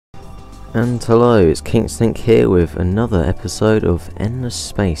And hello, it's Kingsync here with another episode of Endless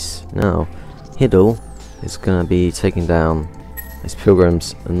Space. Now, Hidel is going to be taking down his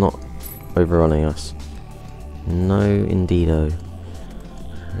pilgrims and not overrunning us. No, indeedo.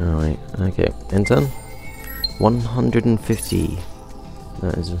 Alright, okay, end turn. 150.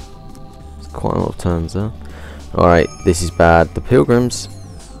 That is it's quite a lot of turns there. Alright, this is bad. The pilgrims,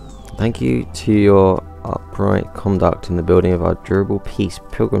 thank you to your upright conduct in the building of our durable peace,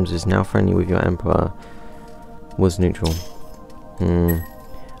 Pilgrims is now friendly with your emperor. Was neutral.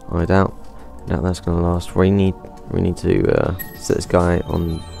 I doubt that's gonna last. We need to set this guy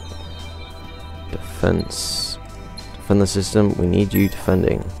on defense. Defend the system. We need you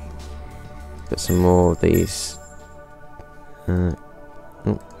defending. Get some more of these.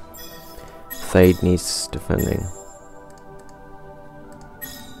 Fade needs defending.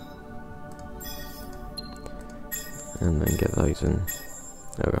 And then get those in.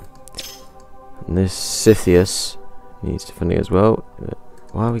 There we go. And this Scythius needs defending as well.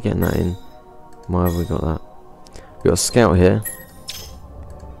 Why are we getting that in? Why have we got that? We've got a scout here.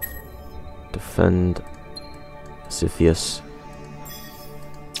 Defend Scythius.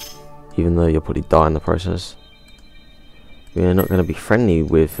 Even though you'll probably die in the process. We're not going to be friendly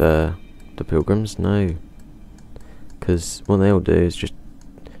with the pilgrims, no. Because what they'll do is just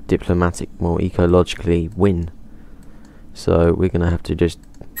diplomatic, more ecologically win. So we're going to have to just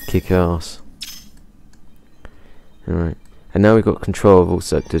kick ass. Alright. And now we've got control of all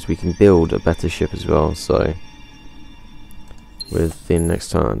sectors. We can build a better ship as well. So with the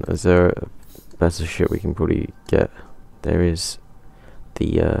next turn, is there a better ship we can probably get? There is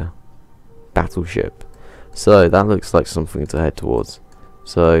the battleship. So that looks like something to head towards.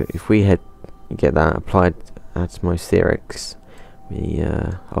 So if we get that applied atmospherics, we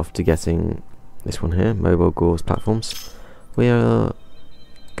after getting this one here, mobile gauze platforms, we are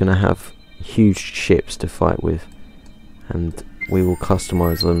gonna have huge ships to fight with, and we will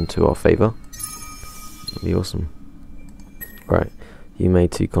customize them to our favor. That'll be awesome. Right, you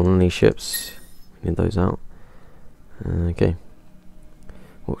made 2 colony ships. We need those out. Okay,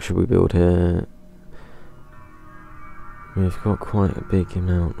 what should we build here? We've got quite a big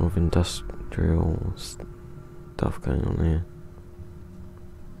amount of industrial stuff going on here.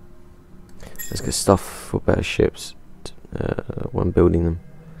 Let's get stuff for better ships when building them.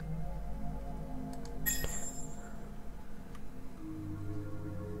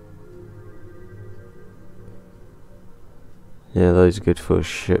 Yeah, those are good for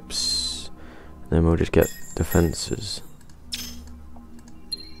ships. Then we'll just get defences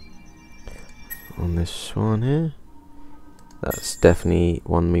on this one here. That's definitely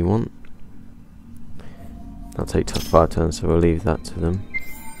one we want. That'll take 5 turns, so we'll leave that to them.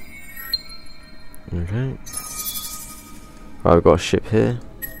 Okay. Right, we've got a ship here.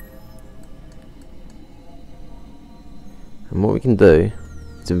 And what we can do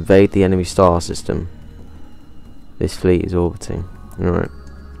is invade the enemy star system. This fleet is orbiting. Alright.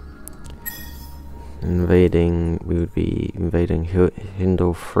 Invading, we would be invading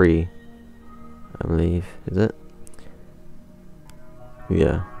Hindle 3, I believe. Is it?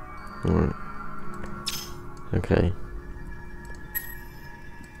 Yeah. Alright. Okay.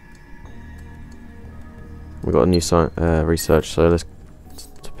 We've got a new research, so let's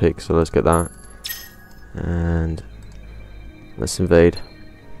pick. So let's get that, and let's invade.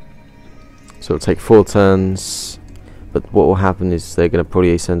 So it'll take 4 turns, but what will happen is they're going to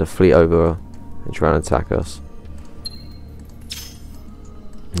probably send a fleet over and try and attack us.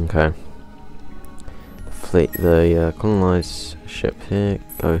 Okay. The colonized ship here.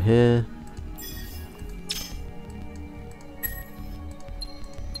 Go here.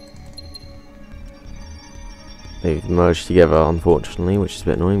 They've merged together, unfortunately, which is a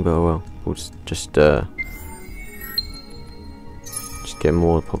bit annoying, but oh well. We'll just get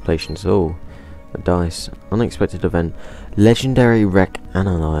more population. So, a dice. Unexpected event. Legendary wreck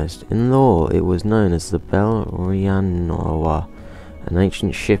analysed. In lore, it was known as the Belrianoa, an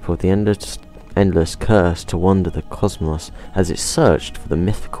ancient ship of the endless curse to wander the cosmos as it searched for the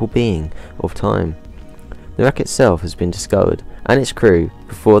mythical being of time. The wreck itself has been discovered, and its crew,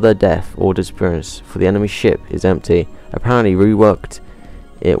 before their death or disappearance, for the enemy ship is empty. Apparently reworked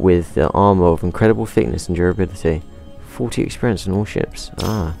it with the armour of incredible thickness and durability. 40 experience in all ships.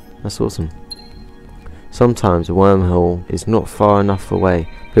 Ah, that's awesome. Sometimes a wormhole is not far enough away.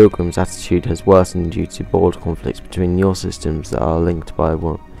 Pilgrim's attitude has worsened due to border conflicts between your systems that are linked by a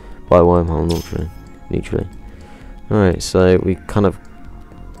wormhole neutrally. Alright, so we kind of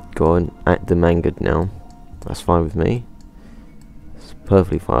got at them angered now. That's fine with me. It's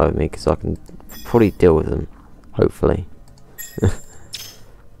perfectly fine with me because I can probably deal with them, hopefully.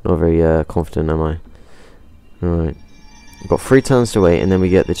 Not very confident, am I? Alright. We've got 3 turns to wait, and then we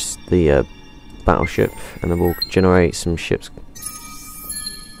get the battleship, and then we'll generate some ships.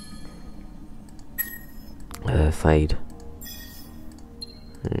 Fade.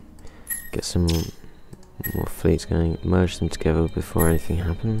 Right. Get some more fleets going. Merge them together before anything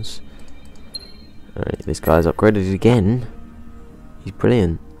happens. Alright, this guy's upgraded again. He's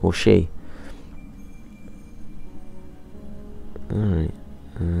brilliant. Or she. Alright.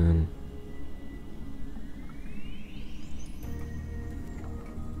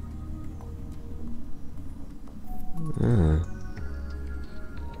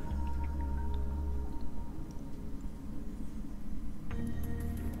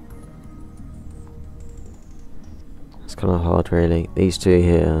 It's kind of hard, really. These two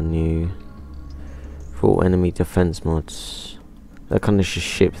here are new. Full enemy defense mods. They're kind of just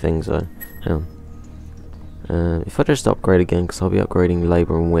ship things, though. Hang on. If I just upgrade again, because I'll be upgrading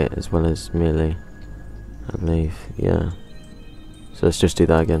labour and wit as well as melee, I believe. Yeah. So let's just do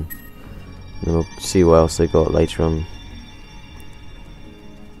that again. And then we'll see what else they got later on.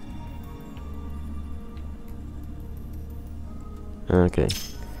 Okay.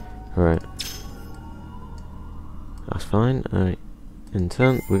 Alright. That's fine. Alright. In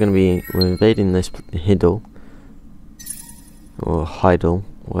turn, we're invading this Hidel. Or Hidel,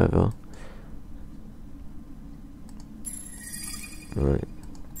 whatever. Alright.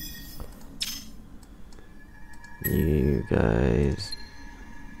 You guys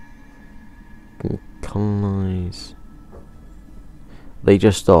can colonize. They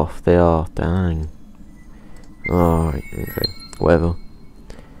just off. They are. Dang. Alright. Okay. Whatever.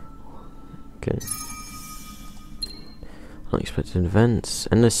 Okay. Unexpected events.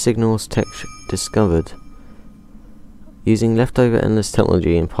 Endless signals tech discovered. Using leftover endless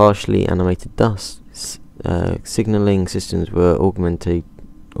technology and partially animated dust, signaling systems were augmented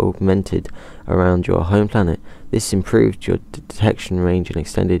around your home planet. This improved your detection range and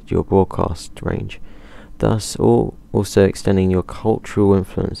extended your broadcast range, thus also extending your cultural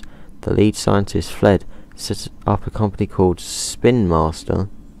influence. The lead scientist fled, set up a company called Spin Master,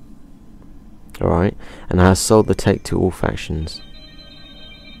 alright, and has sold the tech to all factions.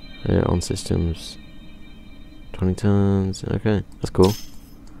 On systems. 20 turns, okay, that's cool.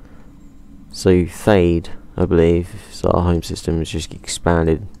 So Thade, I believe, so our home system has just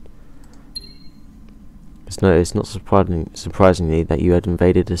expanded. It's not surprisingly that you had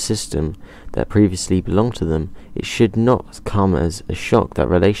invaded a system that previously belonged to them. It should not come as a shock that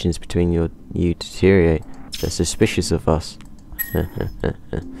relations between you deteriorate. They're suspicious of us.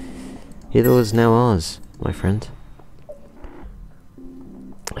 Hidel is now ours, my friend.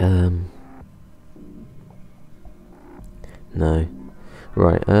 No.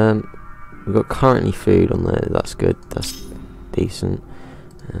 Right, we've got currently food on there, that's good, that's decent.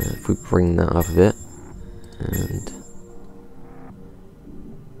 If we bring that up a bit, and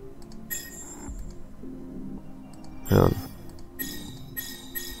hang on,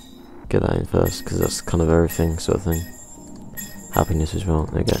 get that in first, because that's kind of everything sort of thing. Happiness as well,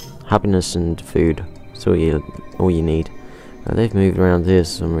 there you go. Happiness and food, that's all you need. They've moved around here for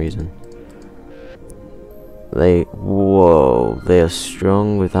some reason. Whoa, they are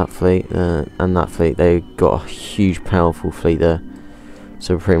strong with that fleet, and that fleet. They got a huge, powerful fleet there.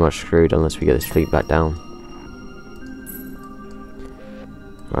 So we're pretty much screwed unless we get this fleet back down.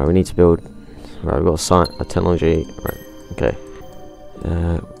 Right, we need to build. Right, we've got a technology. Right, okay.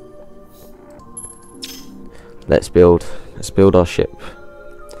 Let's build our ship.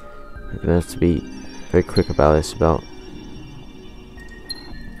 We're gonna have to be very quick about this. About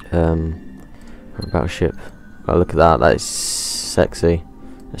ship. Oh, look at that. That is sexy.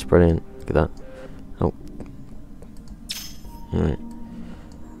 That's brilliant. Look at that. Oh. Alright.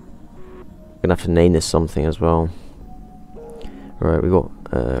 Gonna have to name this something as well. Right, we got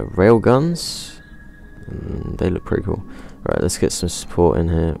rail guns. They look pretty cool. Right, let's get some support in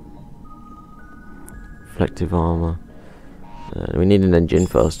here. Reflective armor. We need an engine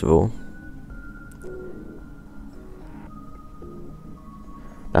first of all.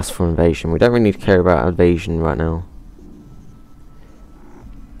 That's for invasion. We don't really care about invasion right now.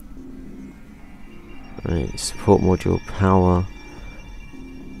 Right, support module power.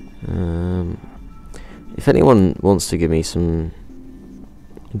 If anyone wants to give me some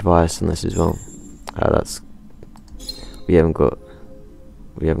advice on this as well, we haven't got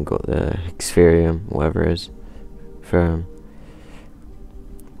the Xferium, whatever it is.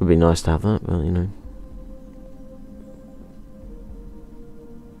 Would be nice to have that, but you know.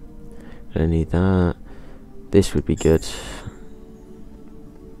 Don't need that. This would be good.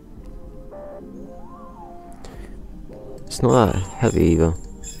 It's not that heavy either.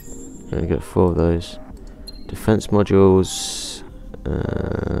 gonna get 4 of those. Defense modules.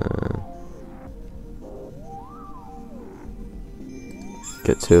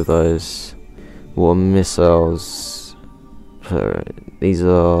 Get 2 of those. Water missiles. These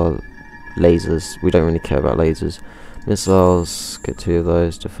are lasers. We don't really care about lasers. Missiles. Get 2 of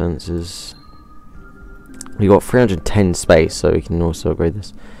those. Defenses. We got 310 space, so we can also upgrade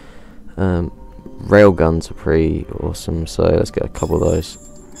this. Rail guns are pretty awesome, so let's get a couple of those.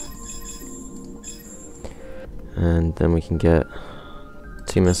 And then we can get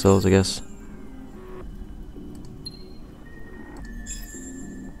 2 missiles, I guess.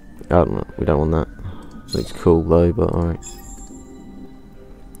 Oh, no, we don't want that. Looks cool though, but alright.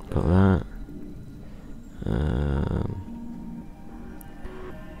 Got that.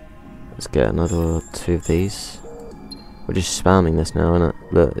 Let's get another 2 of these. We're just spamming this now, isn't it?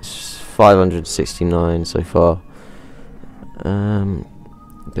 Look, it's 569 so far.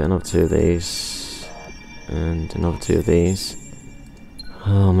 Get another 2 of these. And another 2 of these.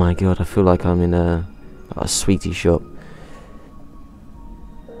 Oh my god, I feel like I'm in a sweetie shop.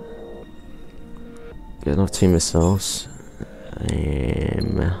 Get another 2 missiles.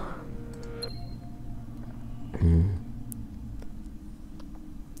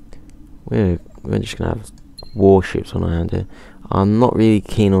 We're just gonna have warships on our hand here. I'm not really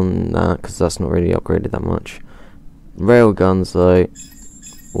keen on that because that's not really upgraded that much. Rail guns though,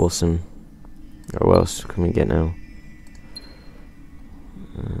 awesome. What else can we get now?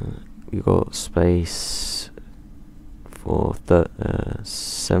 We got space for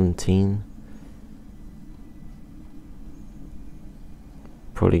 17.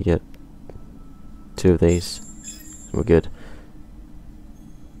 Probably get 2 of these. We're good.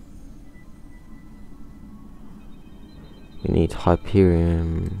 We need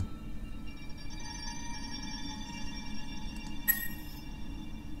Hyperion.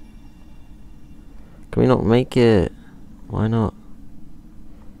 Can we not make it? Why not?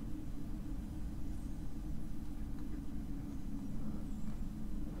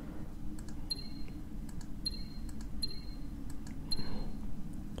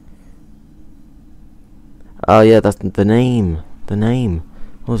 Oh yeah, that's the name. The name.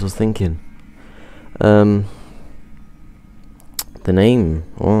 What was I thinking? The name.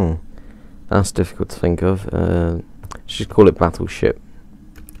 Oh, that's difficult to think of. Just call it battleship.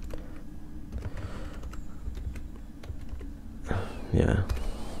 Yeah.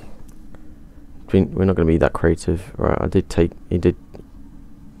 We're not going to be that creative, right? I did take. He did.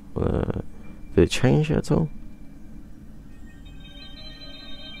 Did it change it at all?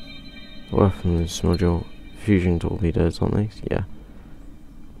 Weapons module. Fusion torpedoes, aren't they? Yeah.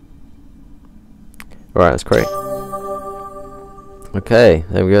 Alright, that's great. Okay,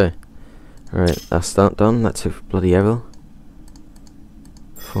 there we go. Alright, that's that done. That took bloody ever.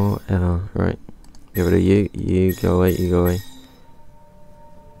 Forever. Right. Get rid of you. You go away. You go away.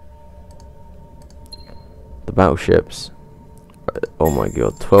 The battleships. Oh my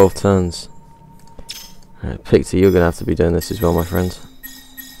god, 12 turns. Alright, Pictor, you're gonna have to be doing this as well, my friend.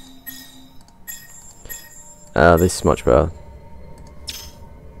 This is much better.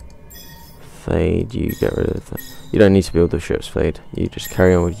 Fade, you get rid of that. You don't need to build the ships, Fade. You just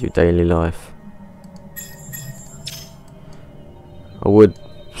carry on with your daily life. I would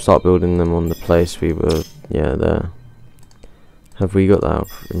start building them on the place we were, yeah, there. Have we got that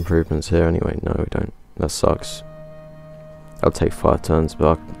improvements here anyway? No, we don't. That sucks. I'll take 5 turns,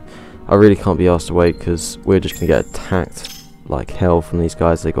 but I really can't be asked to wait because we're just going to get attacked like hell from these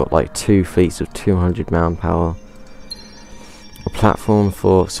guys. They got like 2 fleets of 200 manpower. A platform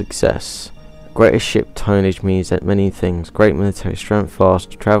for success. Greater ship tonnage means that many things. Great military strength,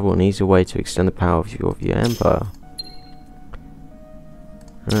 fast travel, and easy way to extend the power of your empire.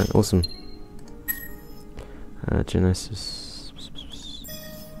 Alright, awesome. Genesis.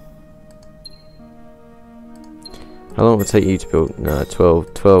 How long would it take you to build? No,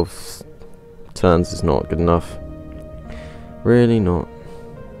 12 turns is not good enough. Really not.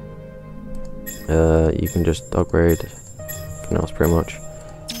 You can just upgrade. Else pretty much.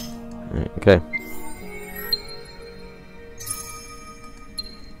 Right, okay.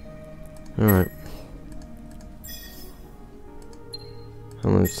 Alright. How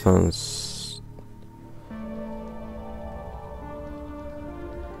many tons?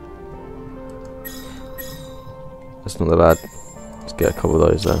 That's not that bad. Let's get a couple of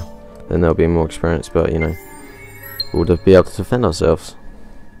those there. Then there'll be more experience, but you know, we'll be able to defend ourselves.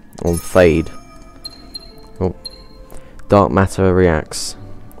 On Fade. Oh. Dark matter reacts.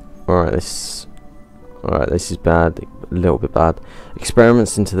 Alright, this is bad. A little bit bad.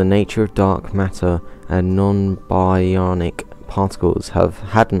 Experiments into the nature of dark matter and non-bionic particles have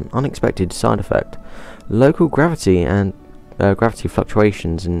had an unexpected side effect. Local gravity and gravity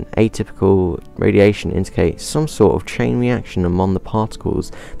fluctuations and atypical radiation indicate some sort of chain reaction among the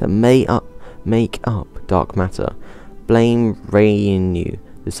particles that make up dark matter. Blame Raynu,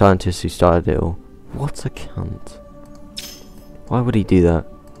 the scientist who started it all. What a cunt. Why would he do that?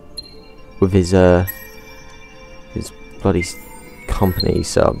 With his bloody company he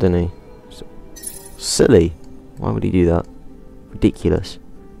set up, didn't he? So silly. Why would he do that? Ridiculous.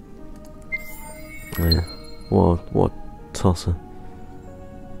 Yeah. What tosser.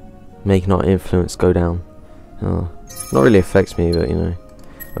 Making our influence go down. Oh. Not really affects me, but you know.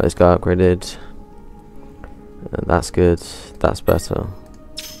 Right, this guy upgraded. That's good. That's better.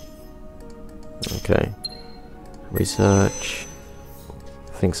 Okay. Research.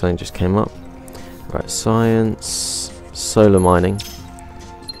 I think something just came up. Right, science. Solar mining.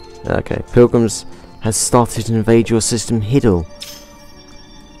 Okay. Pilgrims has started to invade your system, Hidel.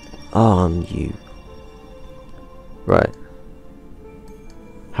 You. Right.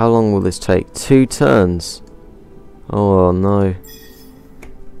 How long will this take? 2 turns. Oh no.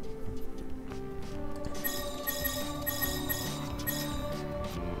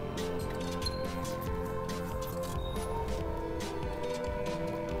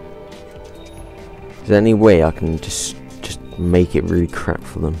 Is there any way I can just make it really crap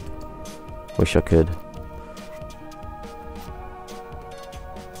for them? Wish I could.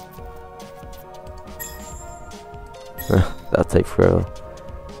 That'll take forever.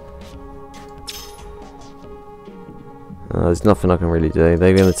 There's nothing I can really do.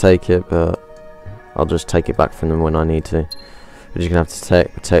 They're going to take it, but I'll just take it back from them when I need to. We're just going to have to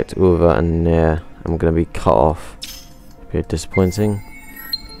protect all of it, and yeah, I'm going to be cut off. A bit disappointing,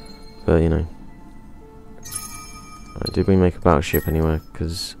 but you know. Did we make a battleship anywhere?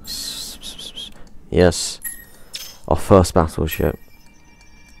 Because yes, our first battleship.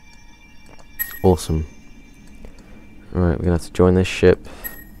 Awesome. Right, we're gonna have to join this ship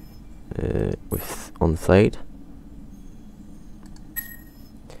on the Thade.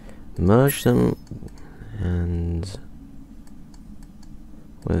 Merge them, and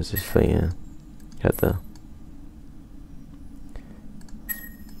where's this thing here? Head there.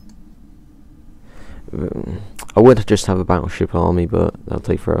 I would just have a battleship army, but that'll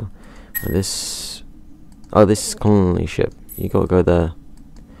take forever. This is colony ship. You gotta go there.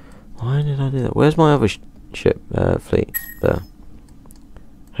 Why did I do that? Where's my other ship fleet? There.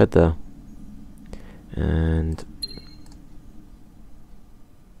 Head there. And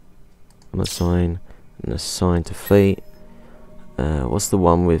assign to fleet. What's the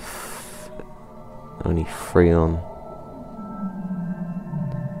one with only 3 on?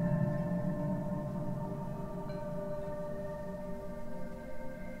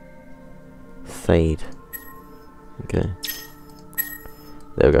 Fade. Okay.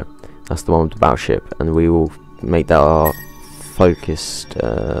 There we go. That's the one with the battleship, and we will make that our focused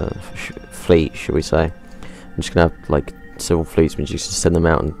fleet, should we say? I'm just gonna have like several fleets, we just send them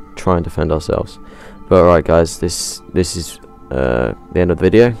out and try and defend ourselves. But alright guys, this is the end of the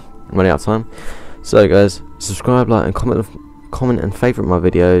video. I'm running out of time. So guys, subscribe, like and comment and favourite my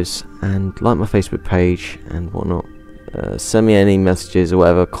videos, and like my Facebook page and whatnot. Send me any messages or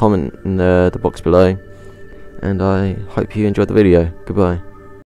whatever, comment in the box below, and I hope you enjoyed the video. Goodbye.